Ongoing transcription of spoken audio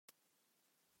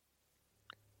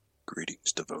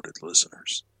Greetings, devoted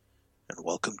listeners, and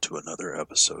welcome to another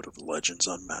episode of Legends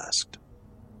Unmasked.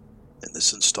 In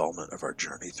this installment of our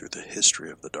journey through the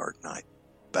history of the Dark Knight,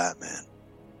 Batman,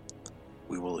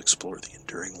 we will explore the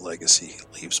enduring legacy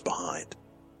he leaves behind,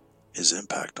 his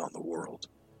impact on the world,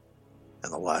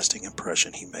 and the lasting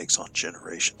impression he makes on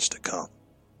generations to come.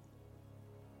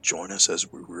 Join us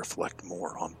as we reflect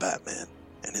more on Batman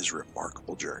and his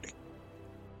remarkable journey.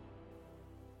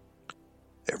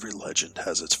 Every legend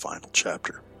has its final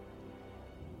chapter.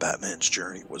 Batman's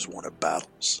journey was one of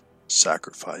battles,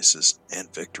 sacrifices,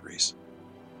 and victories.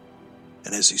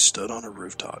 And as he stood on a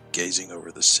rooftop gazing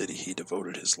over the city he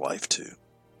devoted his life to,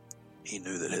 he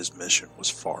knew that his mission was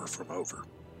far from over.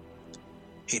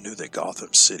 He knew that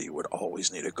Gotham City would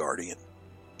always need a guardian,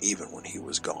 even when he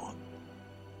was gone.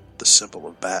 The symbol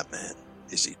of Batman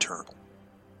is eternal.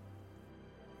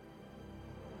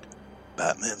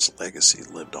 Batman's legacy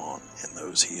lived on in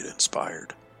those he had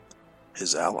inspired.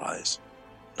 His allies,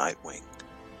 Nightwing,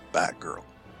 Batgirl,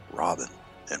 Robin,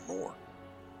 and more,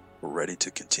 were ready to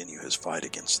continue his fight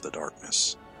against the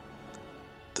darkness.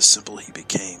 The symbol he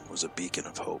became was a beacon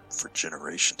of hope for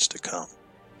generations to come.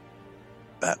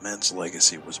 Batman's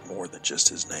legacy was more than just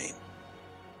his name.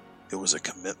 It was a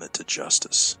commitment to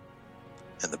justice,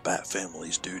 and the Bat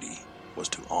family's duty was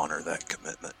to honor that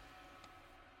commitment.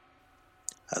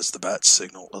 As the bat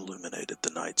signal illuminated the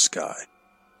night sky,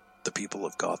 the people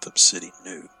of Gotham City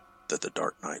knew that the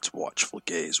Dark Knight's watchful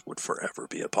gaze would forever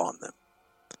be upon them.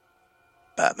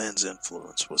 Batman's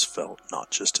influence was felt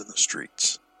not just in the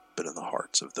streets, but in the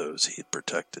hearts of those he had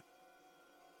protected.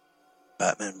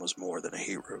 Batman was more than a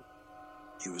hero.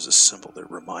 He was a symbol that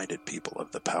reminded people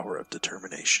of the power of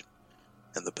determination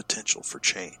and the potential for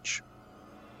change.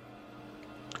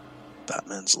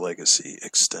 Batman's legacy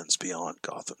extends beyond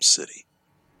Gotham City.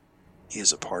 He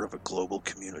is a part of a global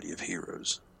community of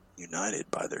heroes,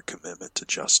 united by their commitment to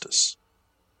justice.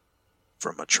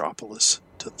 From Metropolis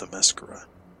to Themyscira,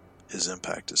 his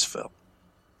impact is felt,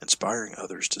 inspiring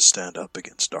others to stand up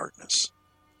against darkness.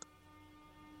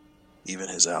 Even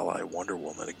his ally Wonder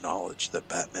Woman acknowledged that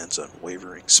Batman's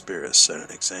unwavering spirit set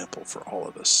an example for all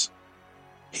of us.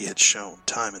 He had shown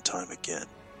time and time again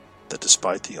that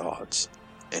despite the odds,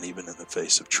 and even in the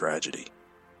face of tragedy,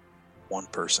 one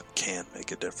person can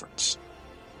make a difference.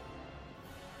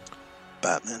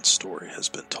 Batman's story has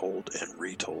been told and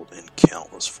retold in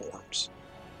countless forms,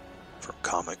 from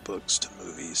comic books to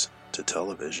movies to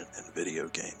television and video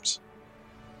games.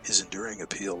 His enduring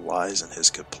appeal lies in his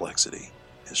complexity,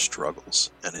 his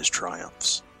struggles, and his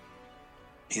triumphs.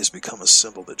 He has become a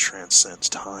symbol that transcends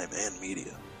time and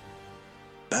media.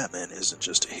 Batman isn't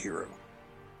just a hero.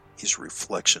 He's a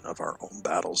reflection of our own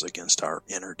battles against our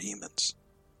inner demons.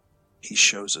 He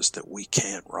shows us that we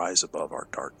can rise above our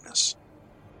darkness.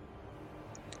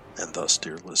 And thus,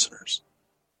 dear listeners,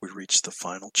 we reach the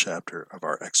final chapter of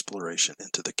our exploration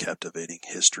into the captivating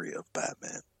history of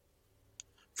Batman.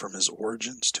 From his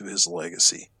origins to his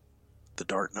legacy, the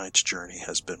Dark Knight's journey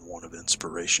has been one of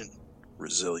inspiration,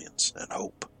 resilience, and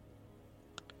hope.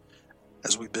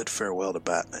 As we bid farewell to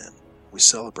Batman, we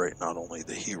celebrate not only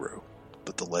the hero,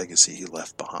 but the legacy he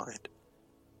left behind.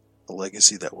 A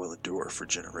legacy that will endure for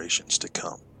generations to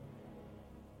come.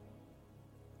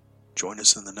 Join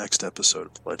us in the next episode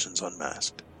of Legends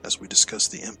Unmasked as we discuss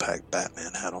the impact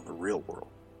Batman had on the real world.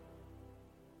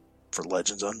 For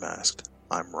Legends Unmasked,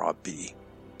 I'm Rob B.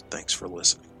 Thanks for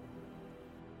listening.